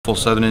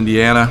Southern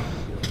Indiana.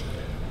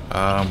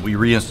 We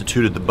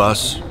reinstituted the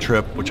bus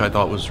trip, which I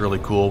thought was really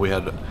cool. We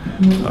had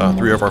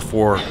 3 of our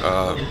 4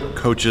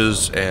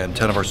 coaches and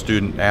 10 of our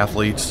student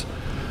athletes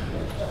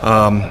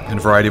and a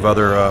variety of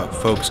other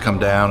folks come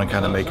down and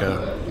kind of make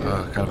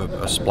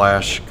a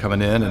splash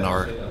coming in, and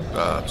our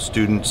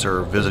students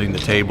are visiting the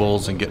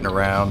tables and getting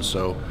around.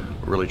 So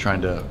we're really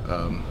trying to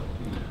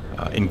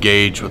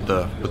engage with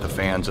the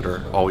fans that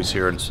are always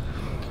here. And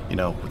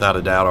without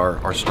a doubt,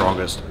 our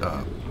strongest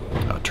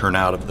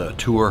turnout of the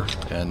tour,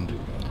 and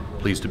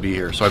pleased to be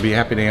here. So I'd be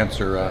happy to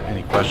answer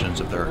any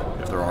questions if there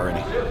are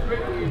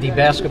any. The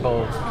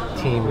basketball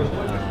team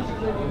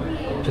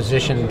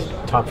positioned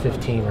top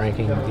 15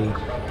 ranking,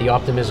 the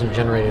optimism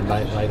generated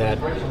by that.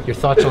 Your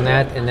thoughts on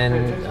that, and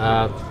then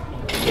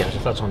your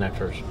thoughts on that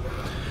first.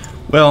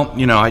 Well,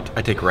 I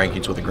take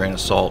rankings with a grain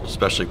of salt,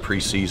 especially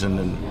preseason,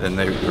 and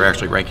they're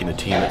actually ranking a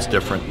team that's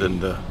different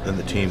than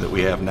the team that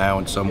we have now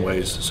in some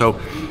ways. So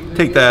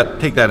take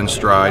that in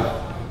stride.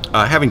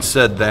 Having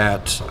said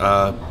that,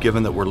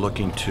 given that we're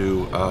looking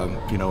to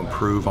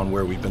improve on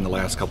where we've been the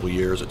last couple of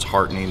years, it's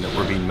heartening that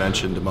we're being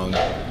mentioned among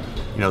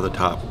the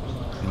top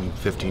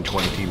 15,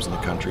 20 teams in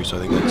the country. So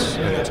I think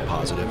that's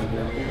positive.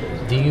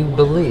 Do you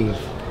believe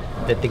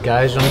that the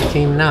guys on the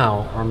team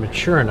now are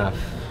mature enough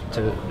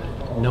to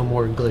no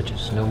more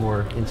glitches, no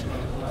more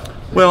incidents?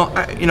 Well,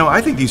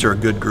 I think these are a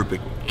good group of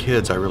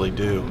kids. I really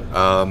do. We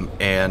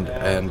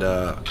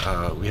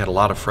had a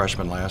lot of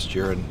freshmen last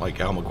year, and like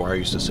Al McGuire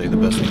used to say, the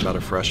best thing about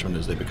a freshman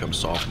is they become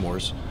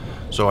sophomores.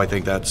 So I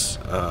think that's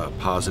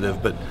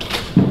positive. But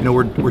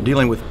we're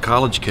dealing with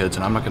college kids,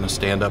 and I'm not going to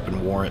stand up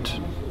and warrant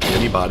to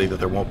anybody that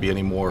there won't be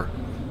any more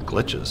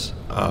glitches.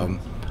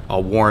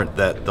 I'll warrant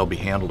that they'll be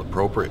handled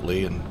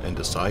appropriately and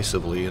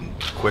decisively and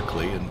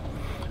quickly,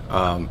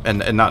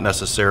 and not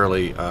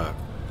necessarily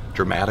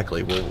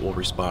dramatically. We'll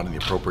respond in the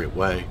appropriate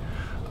way.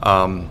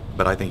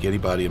 But I think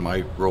anybody in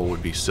my role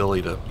would be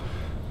silly to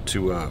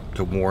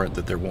warrant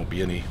that there won't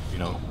be any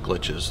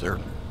glitches. There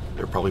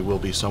probably will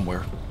be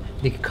somewhere.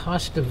 The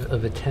cost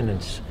of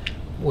attendance,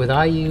 would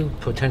IU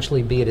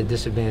potentially be at a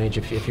disadvantage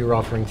if you're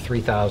offering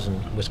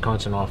 3,000,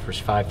 Wisconsin offers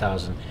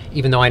 5,000?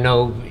 Even though I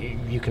know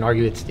you can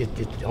argue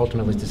it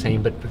ultimately is the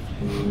same, but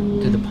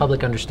do the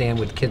public understand,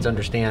 would kids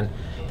understand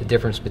the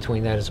difference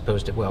between that as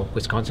opposed to, well,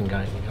 Wisconsin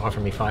guy offer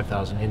me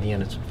 5,000,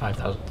 Indiana's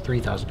 5,000,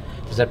 3,000?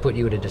 Does that put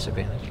you at a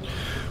disadvantage?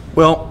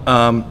 Well,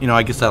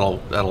 I guess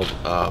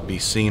that'll be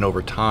seen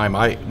over time.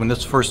 When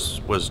this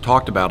first was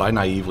talked about, I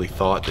naively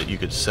thought that you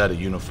could set a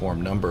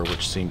uniform number,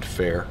 which seemed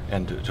fair,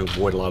 and to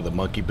avoid a lot of the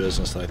monkey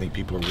business that I think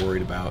people are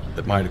worried about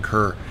that might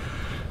occur.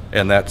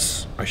 And I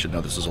should know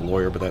this as a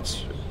lawyer, but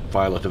that's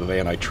violative of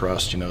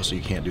antitrust, so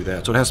you can't do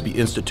that. So it has to be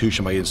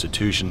institution by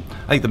institution.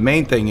 I think the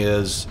main thing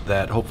is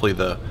that hopefully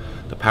the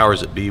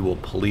powers that be will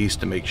police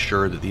to make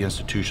sure that the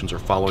institutions are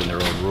following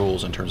their own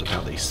rules in terms of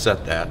how they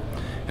set that.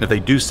 And if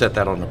they do set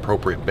that on an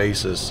appropriate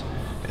basis,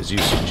 as you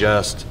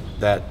suggest,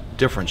 that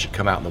difference should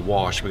come out in the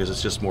wash, because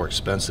it's just more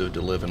expensive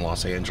to live in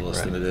Los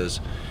Angeles than it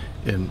is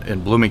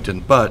in Bloomington.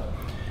 But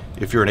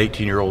if you're an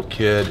 18-year-old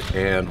kid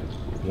and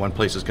one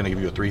place is going to give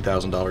you a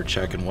 $3,000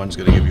 check and one's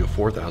going to give you a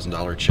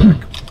 $4,000 check,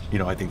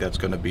 I think that's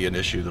going to be an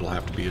issue that'll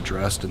have to be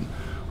addressed, and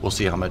we'll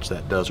see how much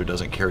that does or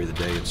doesn't carry the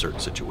day in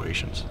certain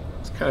situations.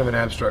 It's kind of an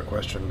abstract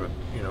question, but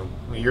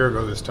a year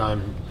ago this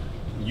time,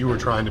 you were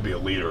trying to be a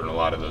leader in a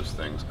lot of those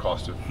things,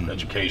 cost of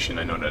education,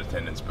 I know not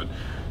attendance, but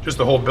just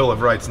the whole Bill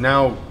of Rights.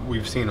 Now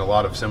we've seen a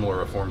lot of similar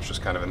reforms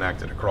just kind of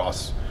enacted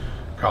across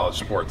college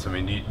sports. I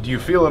mean, do you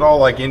feel at all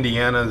like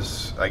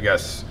Indiana's,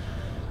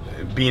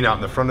 being out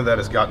in the front of that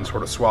has gotten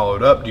sort of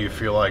swallowed up? Do you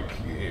feel like,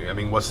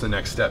 what's the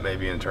next step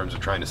maybe in terms of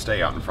trying to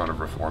stay out in front of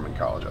reform in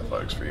college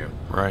athletics for you?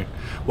 Right.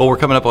 Well, we're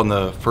coming up on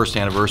the first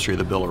anniversary of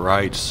the Bill of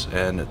Rights,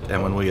 and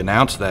when we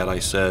announced that, I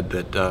said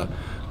that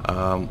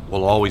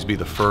we'll always be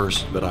the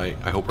first, but I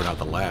hope we're not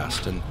the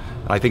last. And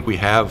I think we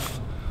have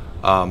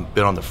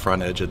been on the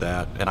front edge of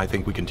that, and I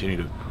think we continue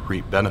to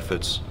reap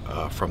benefits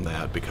from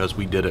that, because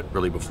we did it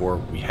really before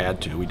we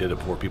had to. We did it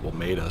before people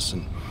made us,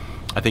 and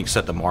I think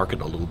set the market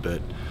a little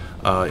bit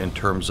in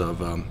terms of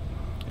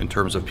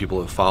people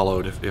who have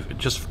followed. If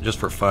just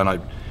for fun, I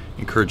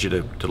encourage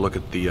you to look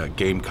at the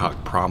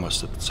Gamecock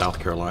Promise that South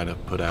Carolina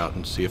put out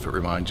and see if it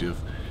reminds you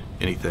of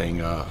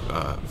anything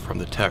from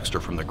the text or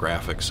from the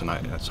graphics,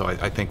 and so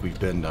I think we've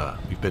been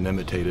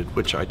imitated,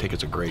 which I think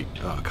is a great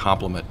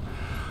compliment.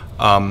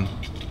 And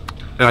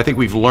I think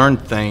we've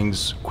learned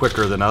things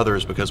quicker than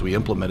others because we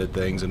implemented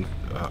things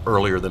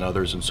earlier than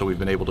others, and so we've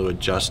been able to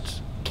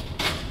adjust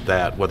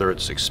that, whether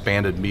it's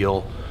expanded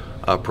meal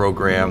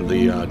program,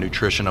 the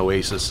nutrition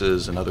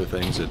oases, and other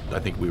things that I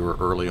think we were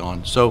early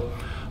on. So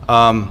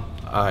I'm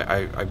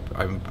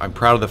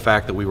proud of the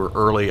fact that we were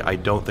early. I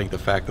don't think the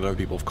fact that other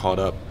people have caught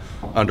up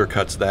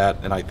undercuts that,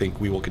 and I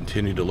think we will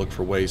continue to look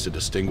for ways to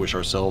distinguish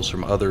ourselves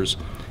from others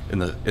in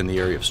the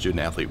area of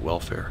student athlete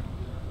welfare.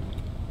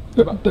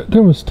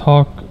 There was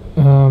talk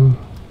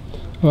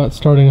about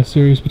starting a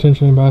series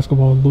potentially in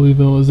basketball in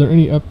Louisville. Is there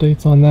any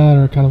updates on that,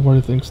 or kind of where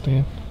do things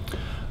stand?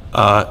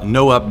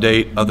 No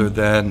update other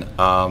than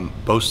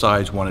both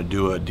sides want to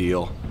do a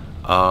deal.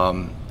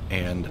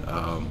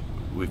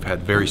 We've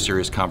had very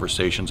serious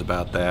conversations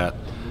about that.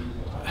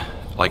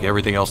 Like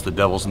everything else, the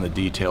devil's in the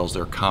details.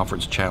 There are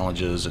conference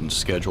challenges and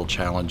schedule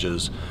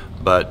challenges,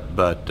 but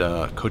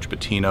Coach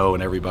Pitino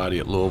and everybody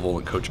at Louisville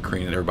and Coach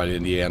Crean and everybody at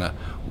Indiana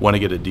want to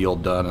get a deal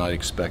done, and I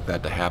expect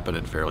that to happen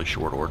in fairly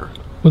short order.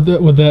 Is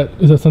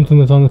that something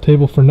that's on the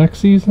table for next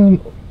season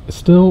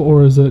still,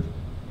 or is it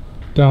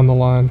down the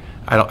line?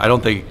 I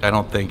don't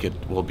think it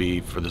will be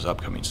for this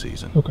upcoming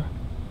season. Okay.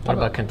 What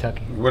about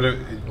Kentucky? What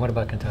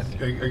about Kentucky?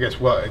 I guess,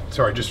 well,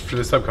 sorry, just for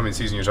this upcoming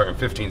season, you're talking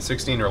 15,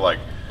 16, or like?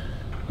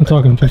 I'm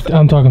talking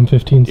 15,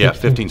 16. Yeah,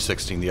 15,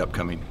 16, the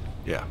upcoming.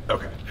 Yeah.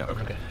 Okay. Yeah.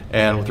 Okay.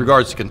 And with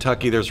regards to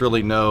Kentucky, there's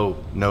really no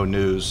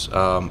news.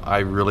 I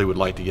really would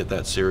like to get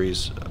that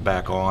series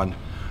back on.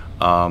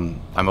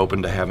 I'm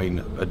open to having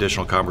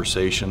additional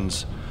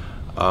conversations.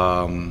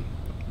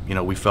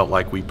 We felt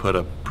like we put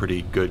a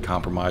pretty good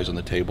compromise on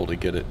the table to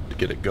get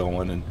it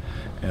going,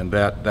 and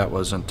that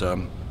wasn't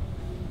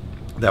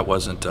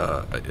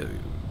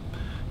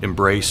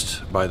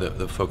embraced by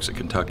the folks at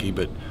Kentucky,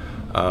 but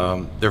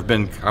there have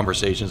been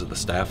conversations at the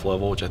staff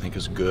level, which I think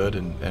is good,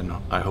 and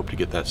I hope to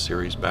get that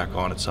series back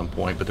on at some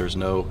point. But there's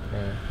no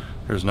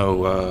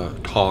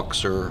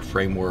talks or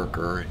framework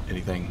or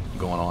anything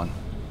going on.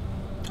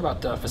 How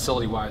about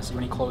facility-wise? Are you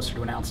any closer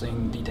to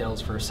announcing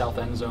details for South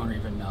End Zone or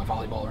even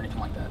volleyball or anything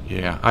like that?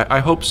 Yeah, I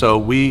hope so.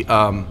 We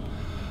want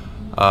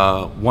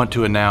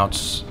to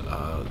announce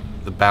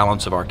the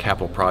balance of our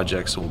capital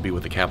projects will be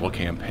with the capital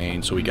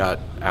campaign. So we got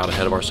out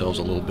ahead of ourselves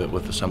a little bit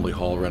with Assembly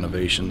Hall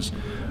renovations.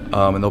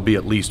 And there'll be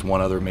at least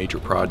one other major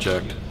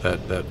project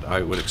that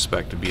I would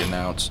expect to be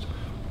announced,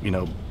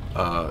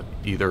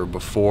 either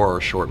before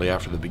or shortly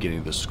after the beginning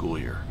of this school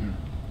year.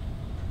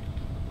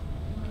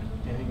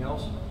 Anything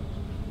else?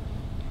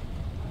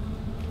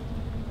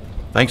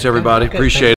 Thanks, everybody. Okay, Appreciate it.